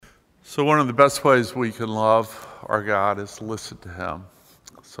So one of the best ways we can love our God is to listen to him.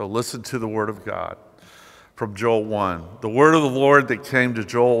 So listen to the word of God from Joel 1. The word of the Lord that came to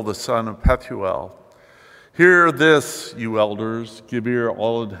Joel, the son of Pethuel. Hear this, you elders, give ear,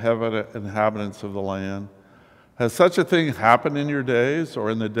 all inhabitants of the land. Has such a thing happened in your days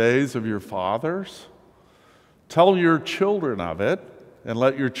or in the days of your fathers? Tell your children of it, and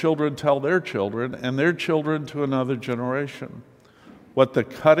let your children tell their children, and their children to another generation. What the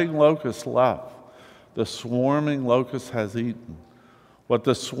cutting locust left, the swarming locust has eaten. What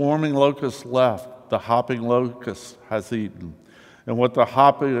the swarming locust left, the hopping locust has eaten. And what the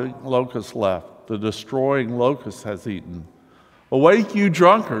hopping locust left, the destroying locust has eaten. Awake, you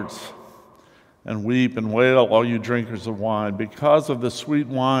drunkards, and weep and wail, all you drinkers of wine, because of the sweet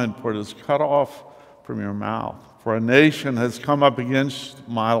wine, for it is cut off from your mouth. For a nation has come up against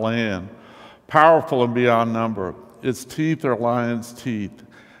my land, powerful and beyond number. Its teeth are lion's teeth,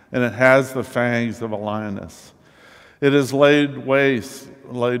 and it has the fangs of a lioness. It has laid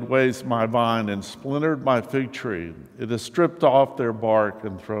waste my vine and splintered my fig tree. It has stripped off their bark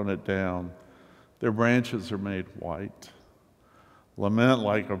and thrown it down. Their branches are made white. Lament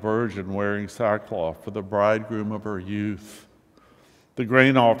like a virgin wearing sackcloth for the bridegroom of her youth. The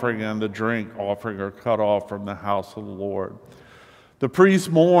grain offering and the drink offering are cut off from the house of the Lord. The priests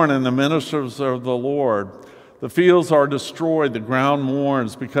mourn and the ministers of the Lord. The fields are destroyed, the ground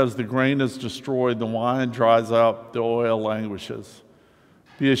mourns because the grain is destroyed, the wine dries up, the oil languishes.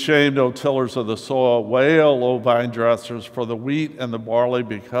 Be ashamed, O tillers of the soil, wail, O vine dressers, for the wheat and the barley,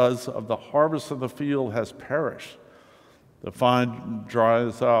 because of the harvest of the field has perished. The vine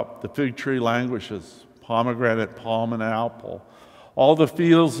dries up, the fig tree languishes, pomegranate, palm, and apple. All the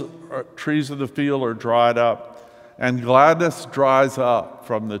trees of the field are dried up, and gladness dries up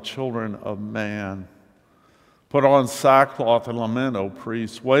from the children of man. Put on sackcloth and lament, O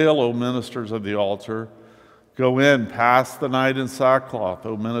priests. Wail, O ministers of the altar. Go in, pass the night in sackcloth,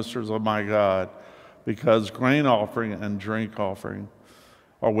 O ministers of my God, because grain offering and drink offering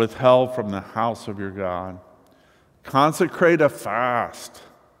are withheld from the house of your God. Consecrate a fast.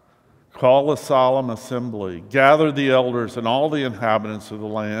 Call a solemn assembly. Gather the elders and all the inhabitants of the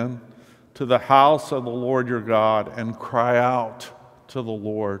land to the house of the Lord your God, and cry out to the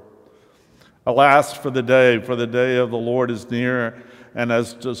Lord. Alas for the day of the Lord is near, and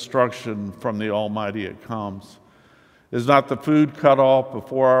as destruction from the Almighty it comes. Is not the food cut off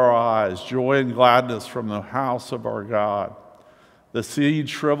before our eyes, joy and gladness from the house of our God? The seed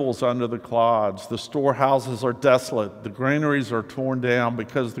shrivels under the clods, the storehouses are desolate, the granaries are torn down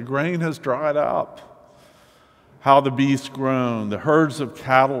because the grain has dried up. How the beasts groan, the herds of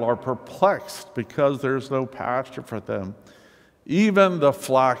cattle are perplexed because there is no pasture for them. Even the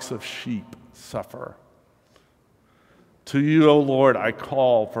flocks of sheep suffer. To you, O Lord, I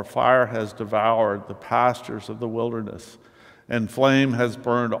call, for fire has devoured the pastures of the wilderness, and flame has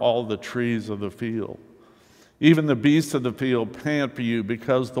burned all the trees of the field. Even the beasts of the field pant for you,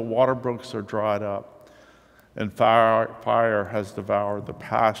 because the water brooks are dried up, and fire has devoured the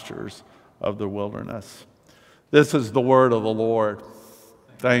pastures of the wilderness. This is the word of the Lord.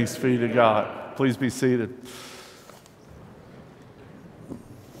 Thanks be to God. Please be seated.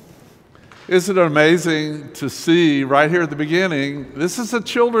 Isn't it amazing to see right here at the beginning, this is a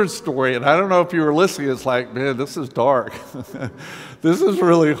children's story, and I don't know if you were listening, it's like, man, this is dark. This is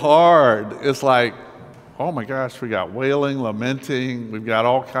really hard. It's like, oh my gosh, we got wailing, lamenting, we've got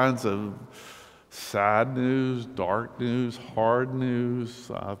all kinds of sad news, dark news, hard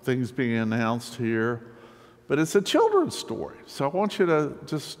news, things being announced here. But it's a children's story, so I want you to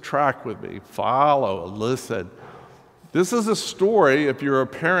just track with me, follow, listen. This is a story. If you're a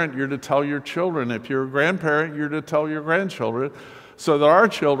parent, you're to tell your children. If you're a grandparent, you're to tell your grandchildren, so that our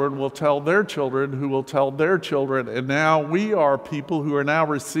children will tell their children, who will tell their children. And now we are people who are now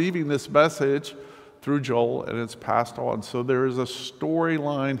receiving this message through Joel, and it's passed on. So there is a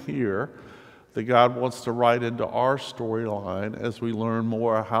storyline here that God wants to write into our storyline as we learn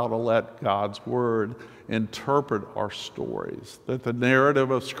more how to let God's word interpret our stories. That the narrative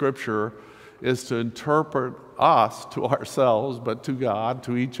of Scripture is to interpret us to ourselves, but to God,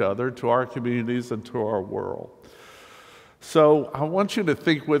 to each other, to our communities, and to our world. So I want you to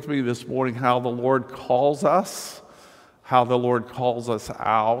think with me this morning how the Lord calls us, how the Lord calls us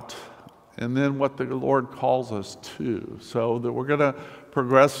out, and then what the Lord calls us to. So that we're going to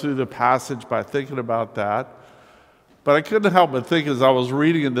progress through the passage by thinking about that. But I couldn't help but think as I was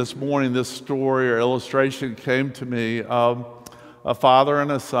reading it this morning, this story or illustration came to me of a father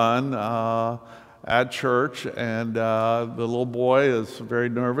and a son, at church, and the little boy is very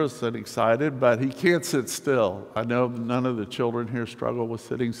nervous and excited, but he can't sit still. I know none of the children here struggle with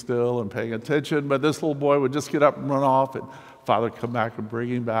sitting still and paying attention, but this little boy would just get up and run off, and Father would come back and bring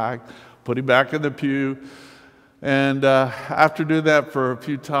him back, put him back in the pew. And after doing that for a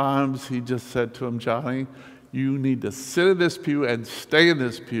few times, he just said to him, "Johnny, you need to sit in this pew and stay in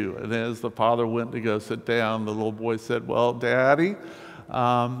this pew." And as the father went to go sit down, the little boy said, "Well, Daddy,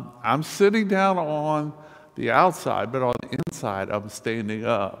 I'm sitting down on the outside, but on the inside, I'm standing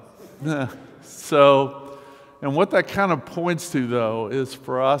up." So, and what that kind of points to, though, is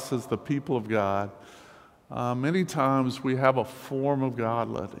for us as the people of God, many times we have a form of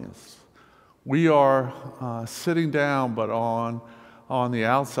godliness. We are sitting down, but on the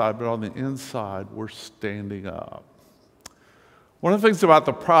outside, but on the inside, we're standing up. One of the things about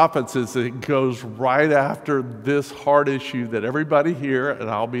the prophets is that it goes right after this hard issue that everybody here, and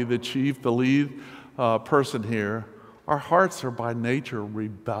I'll be the chief, the lead person here, our hearts are by nature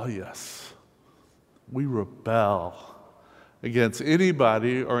rebellious. We rebel against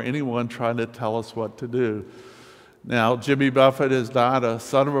anybody or anyone trying to tell us what to do. Now, Jimmy Buffett is not a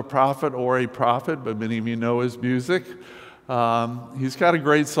son of a prophet or a prophet, but many of you know his music. He's got a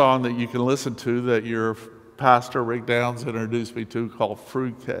great song that you can listen to that your pastor, Rick Downs, introduced me to called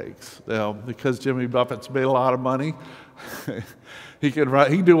Fruitcakes. Now, because Jimmy Buffett's made a lot of money, he can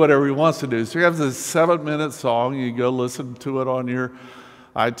do whatever he wants to do. So he has this 7-minute song. You go listen to it on your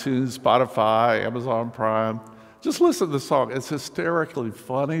iTunes, Spotify, Amazon Prime. Just listen to the song. It's hysterically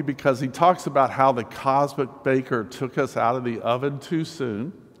funny because he talks about how the cosmic baker took us out of the oven too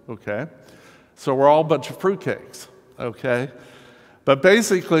soon, okay? So we're all a bunch of fruitcakes, okay? But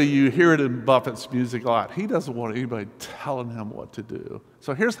basically, you hear it in Buffett's music a lot. He doesn't want anybody telling him what to do.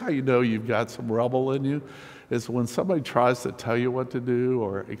 So here's how you know you've got some rebel in you, is when somebody tries to tell you what to do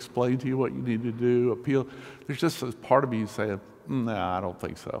or explain to you what you need to do, appeal, there's just this part of you saying, "Nah, I don't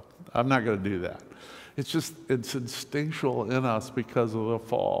think so. I'm not going to do that." It's instinctual in us because of the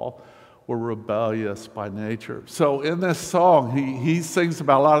fall. We're rebellious by nature. So in this song, he sings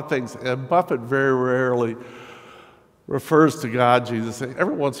about a lot of things, and Buffett very rarely refers to God, Jesus.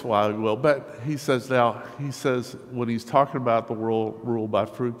 Every once in a while he will, but he says when he's talking about the world ruled by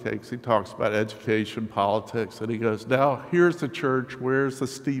fruitcakes, he talks about education, politics, and he goes, "Now here's the church, where's the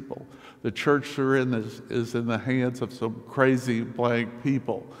steeple? The church you're in is in the hands of some crazy blank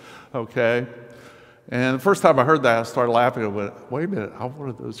people," okay? And the first time I heard that, I started laughing. I went, "Wait a minute, I'm one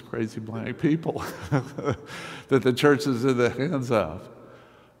of those crazy blank people that the church is in the hands of."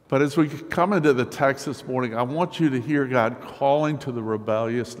 But as we come into the text this morning, I want you to hear God calling to the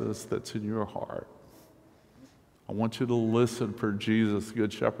rebelliousness that's in your heart. I want you to listen for Jesus, the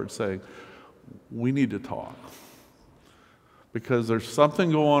Good Shepherd, saying, "We need to talk." Because there's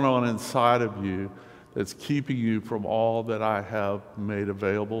something going on inside of you that's keeping you from all that I have made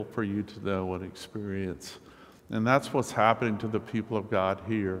available for you to know and experience. And that's what's happening to the people of God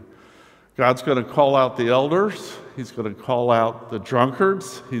here. God's going to call out the elders. He's going to call out the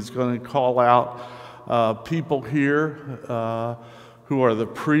drunkards. He's going to call out people here who are the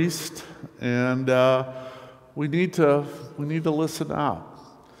priests. And we need to listen out.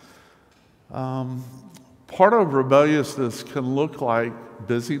 Part of rebelliousness can look like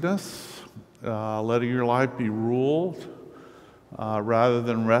busyness. Letting your life be ruled rather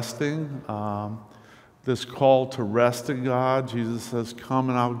than resting. This call to rest in God, Jesus says, "Come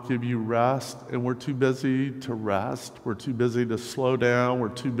and I'll give you rest." And we're too busy to rest. We're too busy to slow down. We're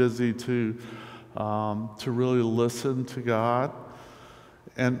too busy to really listen to God.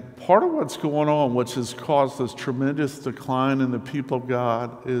 And part of what's going on, which has caused this tremendous decline in the people of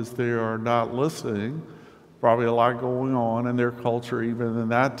God, is they are not listening. Probably a lot going on in their culture even in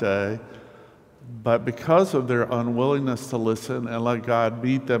that day. But because of their unwillingness to listen and let God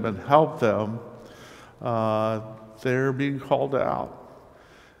meet them and help them, they're being called out.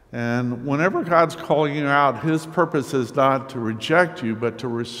 And whenever God's calling you out, his purpose is not to reject you, but to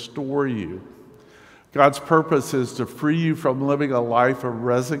restore you. God's purpose is to free you from living a life of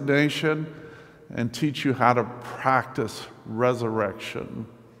resignation and teach you how to practice resurrection.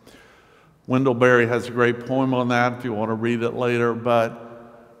 Wendell Berry has a great poem on that if you want to read it later, but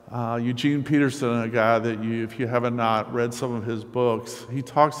Eugene Peterson, a guy that if you haven't not read some of his books, he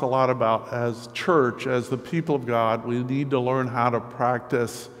talks a lot about as church, as the people of God, we need to learn how to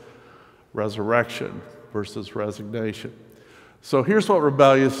practice resurrection versus resignation. So here's what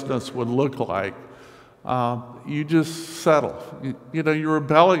rebelliousness would look like. You just settle. You're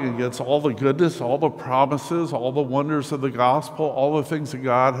rebelling against all the goodness, all the promises, all the wonders of the gospel, all the things that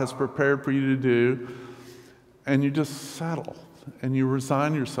God has prepared for you to do, and you just settle. and you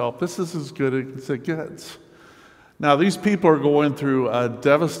resign yourself. This is as good as it gets. Now, these people are going through a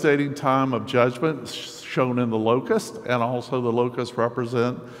devastating time of judgment shown in the locust, and also the locusts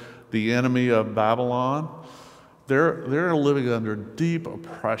represent the enemy of Babylon. They're living under deep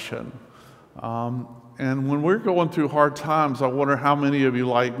oppression. And when we're going through hard times, I wonder how many of you,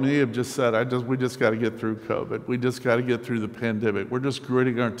 like me, have just said, we just got to get through COVID. We just got to get through the pandemic. We're just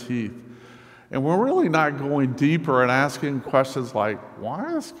gritting our teeth. And we're really not going deeper and asking questions like,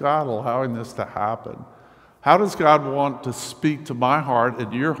 why is God allowing this to happen? How does God want to speak to my heart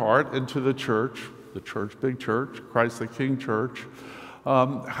and your heart and to the church, big church, Christ the King church?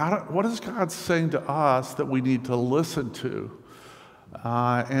 What is God saying to us that we need to listen to?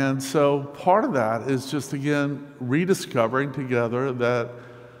 And so part of that is just, again, rediscovering together that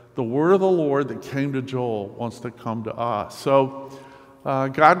the word of the Lord that came to Joel wants to come to us. So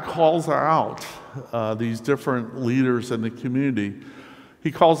God calls out these different leaders in the community.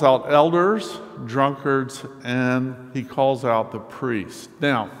 He calls out elders, drunkards, and he calls out the priests.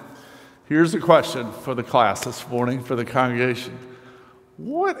 Now, here's a question for the class this morning, for the congregation.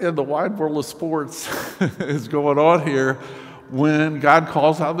 What in the wide world of sports is going on here when God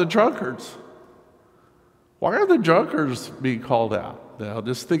calls out the drunkards? Why are the drunkards being called out? Now,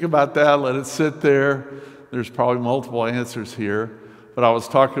 just think about that. Let it sit there. There's probably multiple answers here. But I was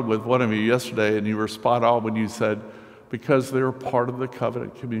talking with one of you yesterday, and you were spot on when you said, because they're part of the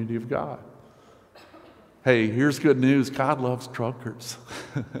covenant community of God. Hey, here's good news. God loves drunkards.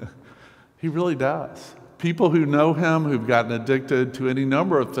 He really does. People who know him, who've gotten addicted to any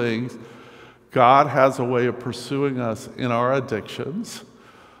number of things, God has a way of pursuing us in our addictions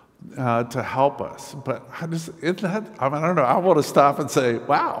to help us. But I don't know, I want to stop and say,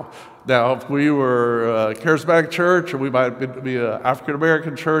 wow. Now, if we were a charismatic church, or we might be an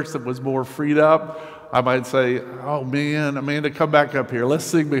African-American church that was more freed up, I might say, oh man, Amanda, come back up here. Let's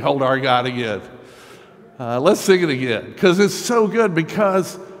sing Behold Our God again. Let's sing it again. Because it's so good,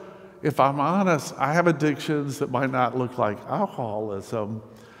 because if I'm honest, I have addictions that might not look like alcoholism,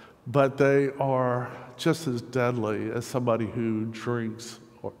 but they are just as deadly as somebody who drinks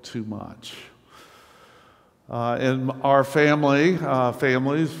too much. In our families,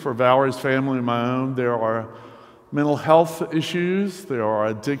 for Valerie's family and my own, there are mental health issues, there are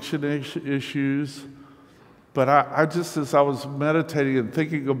addiction issues. But I just, as I was meditating and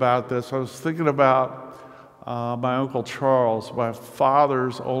thinking about this, I was thinking about my Uncle Charles, my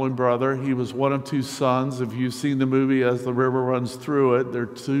father's only brother. He was one of two sons. If you've seen the movie As the River Runs Through It,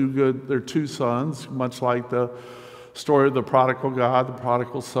 they're two sons, much like the story of the prodigal God, the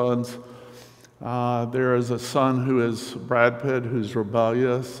prodigal sons. There is a son who is Brad Pitt, who's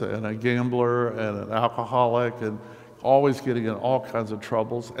rebellious and a gambler and an alcoholic and always getting in all kinds of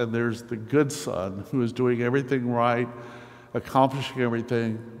troubles. And there's the good son who is doing everything right, accomplishing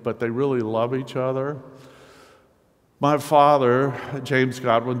everything, but they really love each other. My father, Jim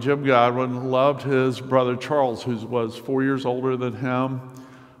Godwin, loved his brother Charles, who was 4 years older than him,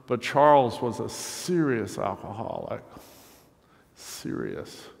 but Charles was a serious alcoholic.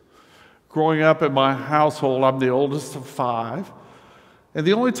 Serious. Growing up in my household, I'm the oldest of 5. And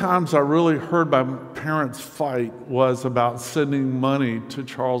the only times I really heard my parents fight was about sending money to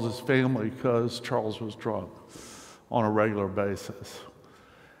Charles's family because Charles was drunk on a regular basis.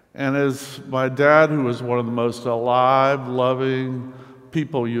 And as my dad, who was one of the most alive, loving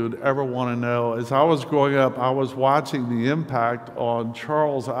people you'd ever want to know, as I was growing up, I was watching the impact on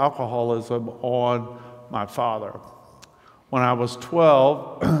Charles' alcoholism on my father. When I was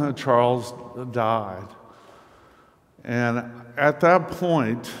 12, Charles died. And at that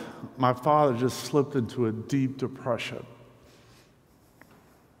point, my father just slipped into a deep depression.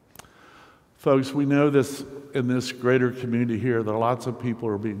 Folks, we know this in this greater community here, that lots of people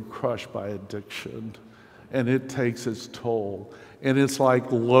are being crushed by addiction, and it takes its toll. And it's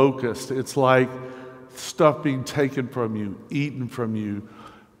like locusts. It's like stuff being taken from you, eaten from you.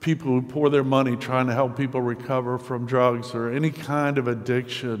 People who pour their money trying to help people recover from drugs or any kind of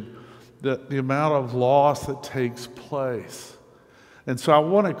addiction, the amount of loss that takes place. And so I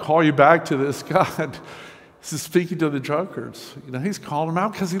want to call you back to this. God is speaking to the drunkards. He's calling them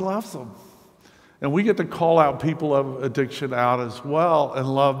out because he loves them. And we get to call out people of addiction out as well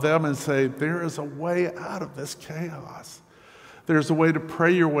and love them and say, there is a way out of this chaos. There's a way to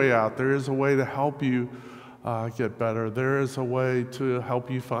pray your way out. There is a way to help you get better. There is a way to help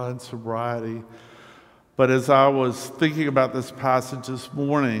you find sobriety. But as I was thinking about this passage this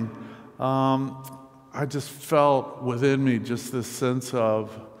morning, I just felt within me just this sense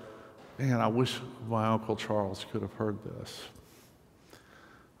of, man, I wish my Uncle Charles could have heard this.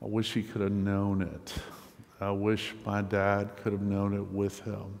 I wish he could have known it. I wish my dad could have known it with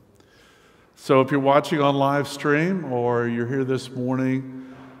him. So if you're watching on live stream or you're here this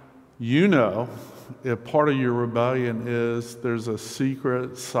morning, you know if part of your rebellion is there's a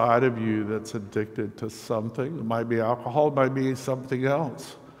secret side of you that's addicted to something. It might be alcohol, it might be something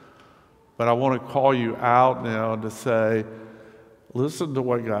else. But I want to call you out now to say, listen to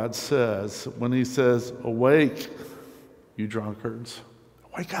what God says. When he says, awake, you drunkards,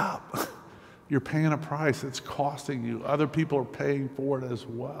 wake up. You're paying a price. It's costing you. Other people are paying for it as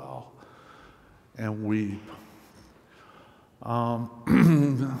well. And weep.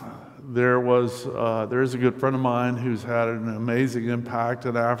 There is a good friend of mine who's had an amazing impact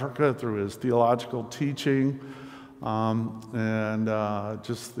in Africa through his theological teaching and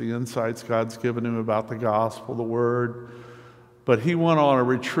just the insights God's given him about the gospel, the word. But he went on a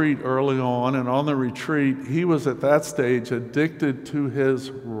retreat early on, and on the retreat, he was at that stage addicted to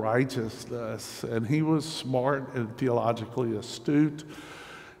his righteousness. And he was smart and theologically astute.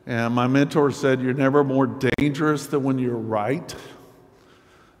 And my mentor said, you're never more dangerous than when you're right.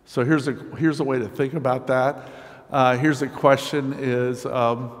 So here's a way to think about that. Here's a question is,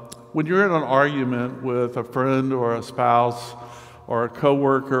 when you're in an argument with a friend or a spouse or a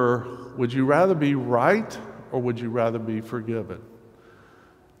coworker, would you rather be right or would you rather be forgiven?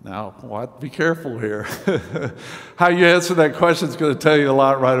 Now, be careful here. How you answer that question is going to tell you a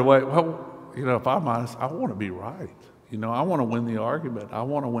lot right away. Well, if I'm honest, I want to be right. I want to win the argument. I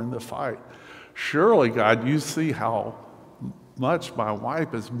want to win the fight. Surely, God, you see how much my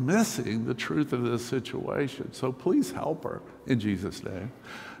wife is missing the truth of this situation. So please help her in Jesus' name,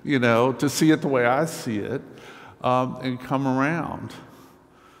 to see it the way I see it and come around.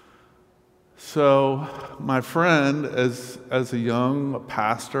 So my friend, as a young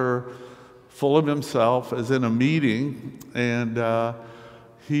pastor, full of himself, is in a meeting, and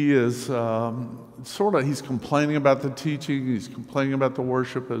he is he's complaining about the teaching, he's complaining about the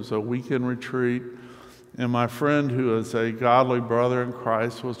worship as a weekend retreat. And my friend, who is a godly brother in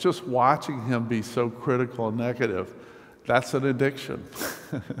Christ, was just watching him be so critical and negative. That's an addiction.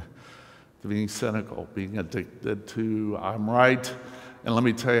 To being cynical, being addicted to, I'm right, and let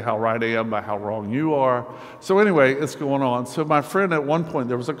me tell you how right I am by how wrong you are. So anyway, it's going on. So my friend, at one point,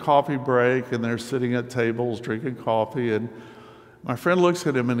 there was a coffee break, and they're sitting at tables drinking coffee, and my friend looks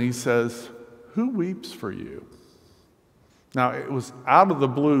at him and he says, who weeps for you? Now, it was out of the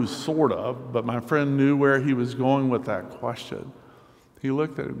blue, sort of, but my friend knew where he was going with that question. He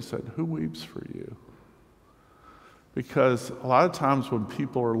looked at him and said, who weeps for you? Because a lot of times when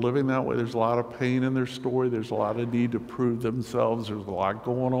people are living that way, there's a lot of pain in their story. There's a lot of need to prove themselves. There's a lot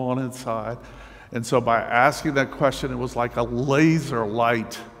going on inside. And so by asking that question, it was like a laser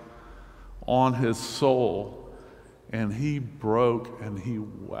light on his soul. And he broke and he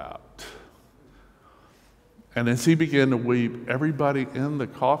wept. And as he began to weep, everybody in the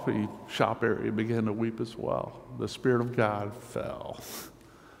coffee shop area began to weep as well. The Spirit of God fell.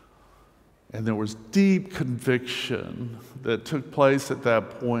 And there was deep conviction that took place at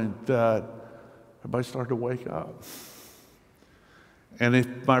that point that everybody started to wake up. And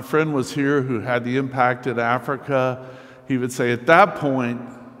if my friend was here who had the impact in Africa, he would say at that point,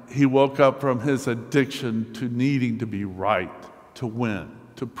 he woke up from his addiction to needing to be right, to win,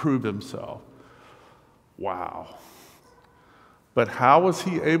 to prove himself. Wow. But how was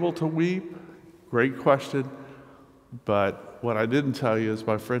he able to weep? Great question. But what I didn't tell you is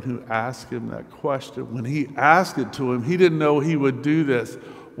my friend who asked him that question, when he asked it to him, he didn't know he would do this.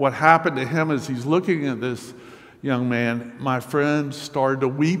 What happened to him is he's looking at this young man. My friend started to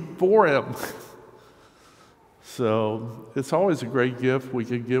weep for him. So it's always a great gift we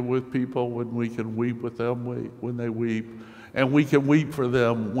can give with people when we can weep with them when they weep. And we can weep for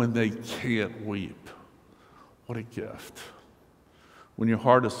them when they can't weep. What a gift. When your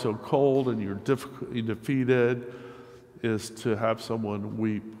heart is so cold and you're defeated, is to have someone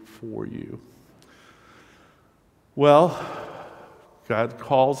weep for you. Well, God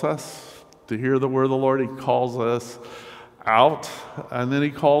calls us to hear the word of the Lord. He calls us out, and then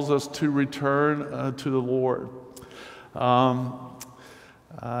he calls us to return to the Lord.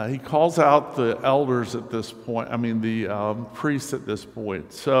 He calls out the elders at this point, the priests at this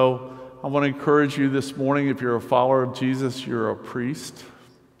point. So I want to encourage you this morning, if you're a follower of Jesus, you're a priest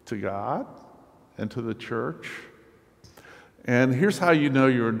to God and to the church. And here's how you know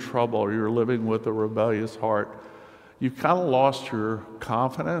you're in trouble or you're living with a rebellious heart. You've kind of lost your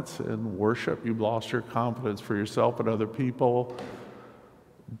confidence in worship. You've lost your confidence for yourself and other people.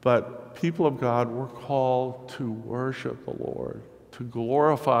 But people of God, we're called to worship the Lord, to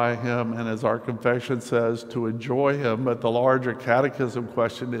glorify him, and as our confession says, to enjoy him. But the larger catechism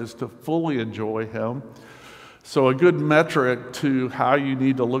question is to fully enjoy him. So a good metric to how you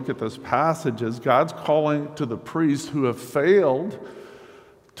need to look at this passage is God's calling to the priests who have failed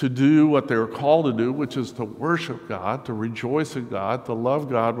to do what they were called to do, which is to worship God, to rejoice in God, to love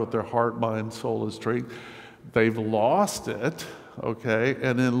God with their heart, mind, soul, and strength. They've lost it, okay?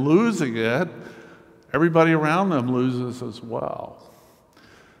 And in losing it, everybody around them loses as well.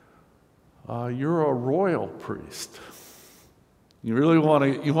 You're a royal priest. You really want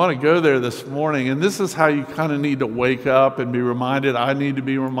to go there this morning, and this is how you kind of need to wake up and be reminded. I need to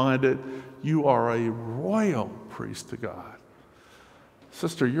be reminded. You are a royal priest to God.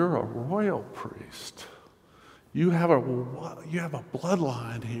 Sister, you're a royal priest. You have a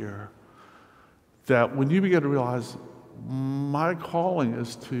bloodline here that when you begin to realize my calling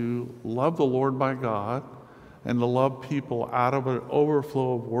is to love the Lord my God and to love people out of an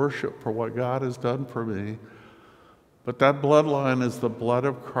overflow of worship for what God has done for me. But that bloodline is the blood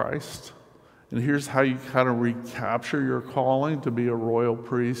of Christ. And here's how you kind of recapture your calling to be a royal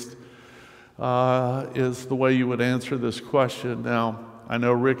priest, is the way you would answer this question. Now, I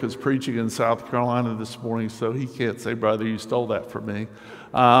know Rick is preaching in South Carolina this morning, so he can't say, brother, you stole that from me.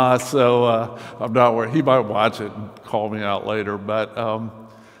 So I'm not worried. He might watch it and call me out later. But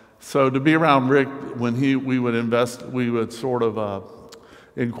so to be around Rick when we would sort of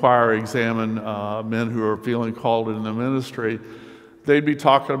inquire, examine men who are feeling called in the ministry. They'd be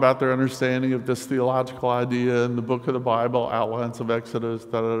talking about their understanding of this theological idea in the book of the Bible, outlines of Exodus,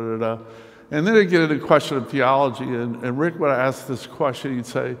 da-da-da-da. And then they'd get into a question of theology, and Rick would ask this question. He'd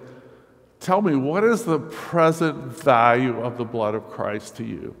say, tell me, what is the present value of the blood of Christ to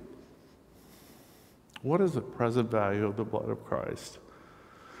you? What is the present value of the blood of Christ?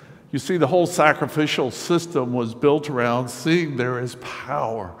 You see, the whole sacrificial system was built around seeing there is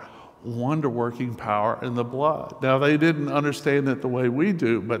power, wonder-working power in the blood. Now, they didn't understand it the way we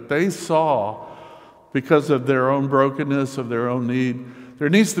do, but they saw, because of their own brokenness, of their own need, there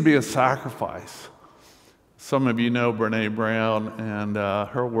needs to be a sacrifice. Some of you know Brene Brown and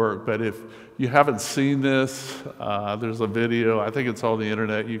her work, but if you haven't seen this, there's a video, I think it's on the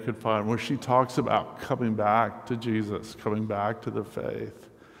internet you can find, where she talks about coming back to Jesus, coming back to the faith.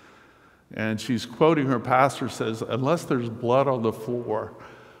 And she's quoting her pastor, says, unless there's blood on the floor,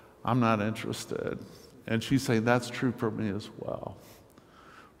 I'm not interested. And she's saying that's true for me as well.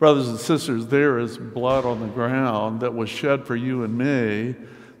 Brothers and sisters, there is blood on the ground that was shed for you and me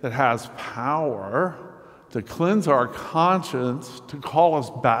that has power to cleanse our conscience, to call us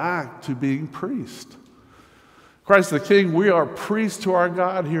back to being priests. Christ the King, we are priests to our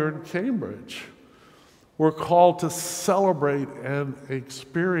God here in Cambridge. We're called to celebrate and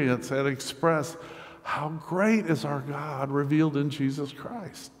experience and express how great is our God revealed in Jesus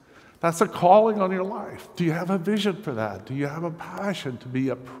Christ. That's a calling on your life. Do you have a vision for that? Do you have a passion to be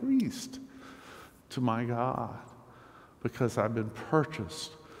a priest to my God? Because I've been purchased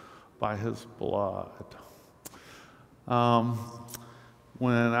by his blood.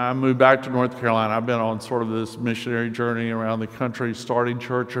 When I moved back to North Carolina, I've been on sort of this missionary journey around the country, starting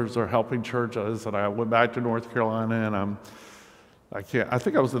churches or helping churches. And I went back to North Carolina, and I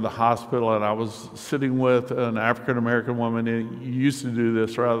think I was in the hospital, and I was sitting with an African-American woman. And you used to do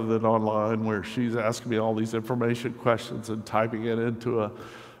this rather than online, where she's asking me all these information questions and typing it into a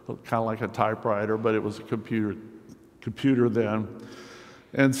kind of like a typewriter, but it was a computer then.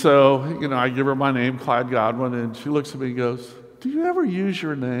 And so, I give her my name, Clyde Godwin, and she looks at me and goes, do you ever use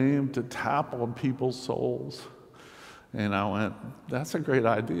your name to tap on people's souls? And I went, that's a great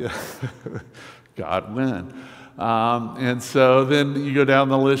idea. Godwin. And so then you go down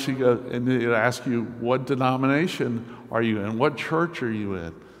the list, you go, and it asks you, what denomination are you in? What church are you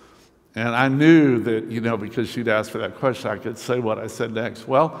in? And I knew that, because she'd asked for that question, I could say what I said next.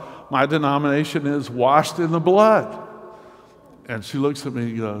 Well, my denomination is washed in the blood. And she looks at me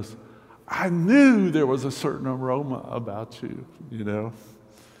and goes, I knew there was a certain aroma about you,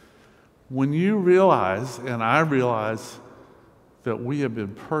 When you realize, and I realize, that we have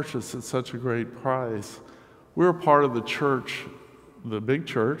been purchased at such a great price, we're part of the church, the big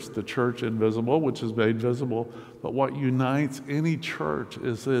church, the church invisible, which is made visible, but what unites any church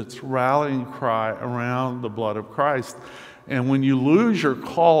is its rallying cry around the blood of Christ. And when you lose your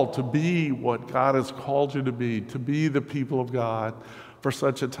call to be what God has called you to be the people of God, for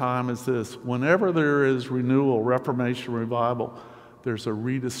such a time as this, whenever there is renewal, reformation, revival, there's a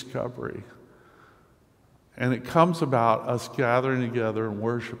rediscovery. And it comes about us gathering together in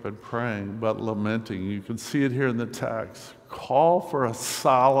worship and praying, but lamenting. You can see it here in the text. Call for a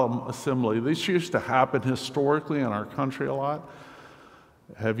solemn assembly. This used to happen historically in our country a lot.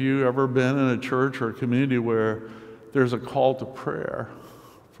 Have you ever been in a church or a community where there's a call to prayer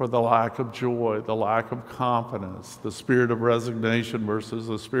for the lack of joy, the lack of confidence, the spirit of resignation versus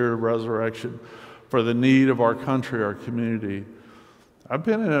the spirit of resurrection, for the need of our country, our community. I've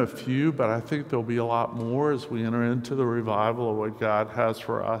been in a few, but I think there'll be a lot more as we enter into the revival of what God has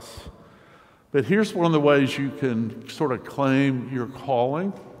for us. But here's one of the ways you can sort of claim your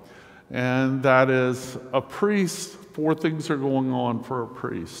calling, and that is a priest. 4 things are going on for a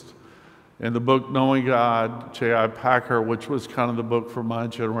priest. In the book Knowing God, J.I. Packer, which was kind of the book for my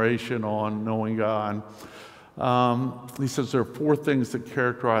generation on knowing God, he says there are 4 things that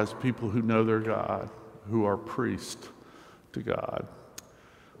characterize people who know their God, who are priests to God.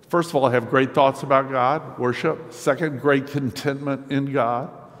 First of all, have great thoughts about God, worship. Second, great contentment in God.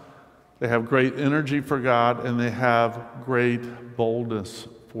 They have great energy for God, and they have great boldness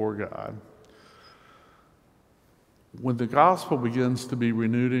for God. When the gospel begins to be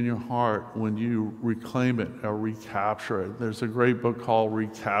renewed in your heart, when you reclaim it or recapture it, there's a great book called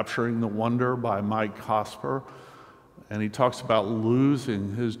Recapturing the Wonder by Mike Cosper, and he talks about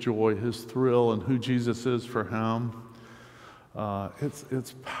losing his joy, his thrill, and who Jesus is for him.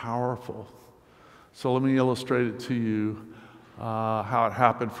 It's powerful. So let me illustrate it to you how it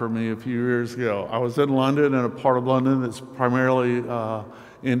happened for me a few years ago. I was in London, in a part of London that's primarily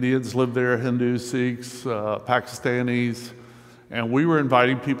Indians live there, Hindus, Sikhs, Pakistanis, and we were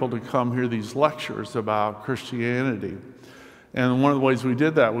inviting people to come hear these lectures about Christianity. And one of the ways we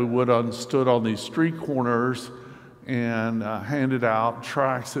did that, we stood on these street corners and handed out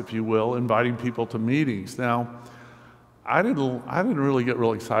tracts, if you will, inviting people to meetings. Now, I didn't really get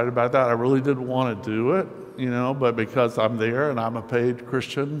real excited about that. I really didn't want to do it, but because I'm there and I'm a paid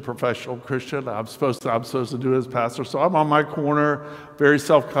Christian, professional Christian, I'm supposed to do it as pastor. So I'm on my corner, very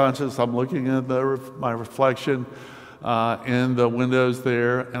self-conscious. I'm looking at my reflection in the windows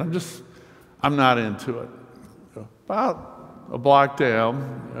there, and I'm not into it. About a block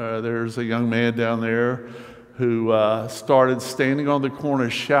down, there's a young man down there who started standing on the corner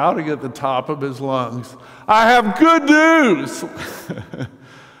shouting at the top of his lungs, "I have good news!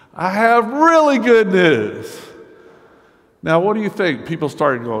 I have really good news." Now, what do you think? People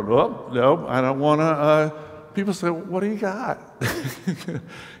started going, "Oh, no, I don't want to." People said, "What do you got?"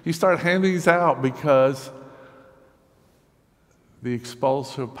 He started handing these out because the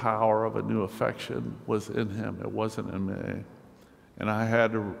explosive power of a new affection was in him. It wasn't in me. And I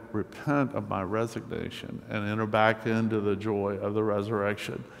had to repent of my resignation and enter back into the joy of the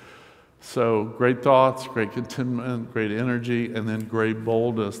resurrection. So great thoughts, great contentment, great energy, and then great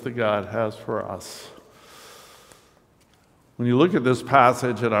boldness that God has for us. When you look at this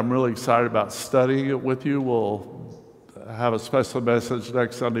passage, and I'm really excited about studying it with you, we'll have a special message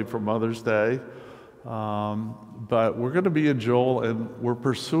next Sunday for Mother's Day. But we're going to be in Joel, and we're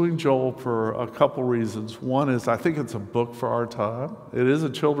pursuing Joel for a couple reasons. One is I think it's a book for our time. It is a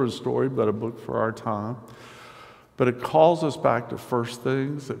children's story, but a book for our time. But it calls us back to first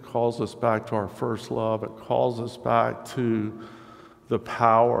things. It calls us back to our first love. It calls us back to the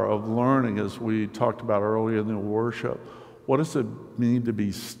power of learning, as we talked about earlier in the worship. What does it mean to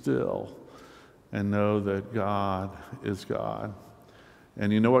be still and know that God is God?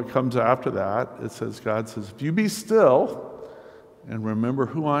 And you know what comes after that? It says, God says, if you be still and remember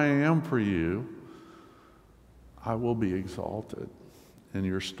who I am for you, I will be exalted in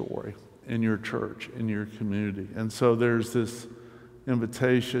your story, in your church, in your community. And so there's this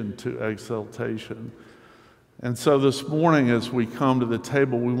invitation to exaltation. And so this morning, as we come to the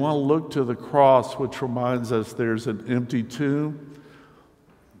table, we want to look to the cross, which reminds us there's an empty tomb.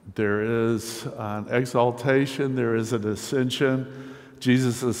 There is an exaltation. There is an ascension.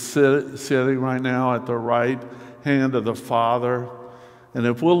 Jesus is sitting right now at the right hand of the Father. And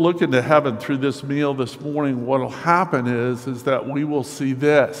if we'll look into heaven through this meal this morning, what will happen is that we will see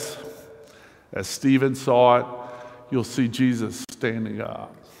this. As Stephen saw it, you'll see Jesus standing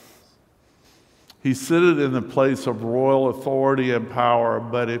up. He's seated in the place of royal authority and power,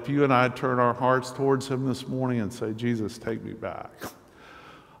 but if you and I turn our hearts towards him this morning and say, Jesus, take me back.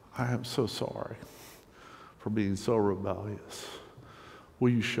 I am so sorry for being so rebellious. Will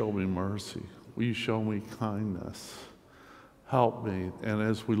you show me mercy? Will you show me kindness? Help me. And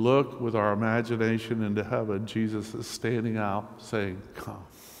as we look with our imagination into heaven, Jesus is standing out saying,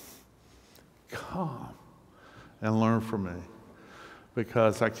 come and learn from me,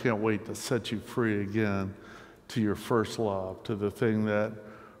 because I can't wait to set you free again to your first love, to the thing that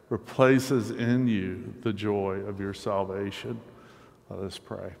replaces in you the joy of your salvation. Let us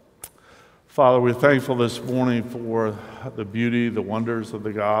pray. Father, we're thankful this morning for the beauty, the wonders of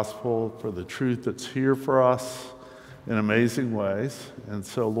the gospel, for the truth that's here for us in amazing ways. And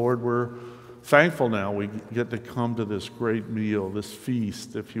so, Lord, we're thankful now we get to come to this great meal, this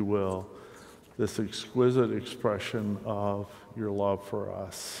feast, if you will, this exquisite expression of your love for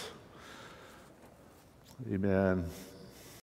us. Amen.